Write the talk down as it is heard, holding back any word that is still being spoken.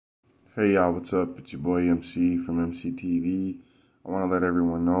Hey y'all, what's up? It's your boy MC from MCTV. I want to let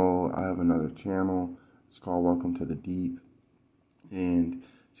everyone know I have another channel. It's called Welcome to the Deep, and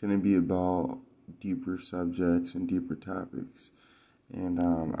it's going to be about deeper subjects and deeper topics. And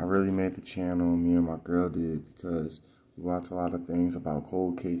I really made the channel, me and my girl did, because we watch a lot of things about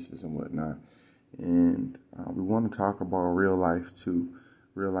cold cases and whatnot. And we want to talk about real life too,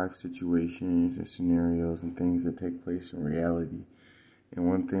 real life situations and scenarios and things that take place in reality. And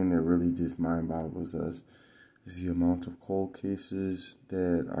one thing that really just mind boggles us is the amount of cold cases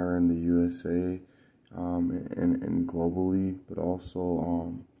that are in the USA and globally, but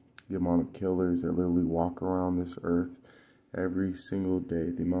also the amount of killers that literally walk around this earth every single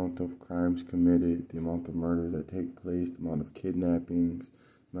day, the amount of crimes committed, the amount of murders that take place, the amount of kidnappings,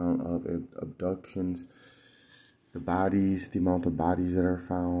 the amount of abductions, the amount of bodies that are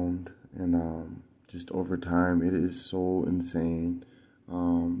found, and just over time, it is so insane.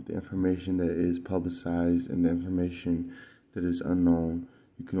 The information that is publicized and the information that is unknown,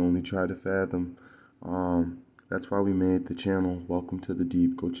 you can only try to fathom. That's why we made the channel Welcome to the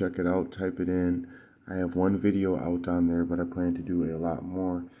Deep. Go check it out, type it in. I have one video out on there, but I plan to do a lot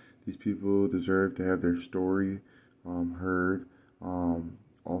more. These people deserve to have their story heard.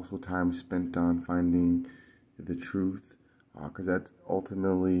 Also time spent on finding the truth, because that's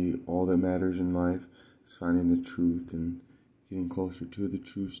ultimately all that matters in life, is finding the truth and getting closer to the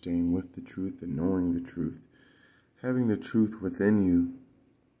truth, staying with the truth, and knowing the truth, having the truth within you.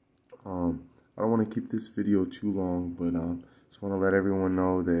 I don't want to keep this video too long, but just want to let everyone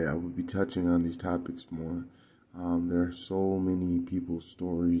know that I will be touching on these topics more. There are so many people's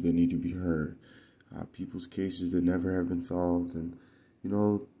stories that need to be heard, people's cases that never have been solved, and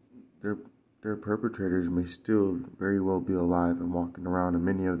their perpetrators may still very well be alive and walking around, and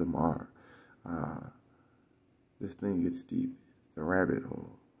many of them are. This thing gets deep. The rabbit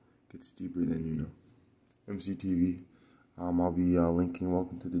hole gets deeper than you know. MCTV. I'll be linking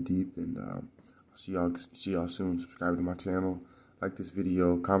Welcome to the Deep, and I'll see y'all soon. Subscribe to my channel, like this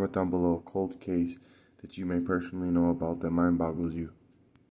video, comment down below a cold case that you may personally know about that mind boggles you.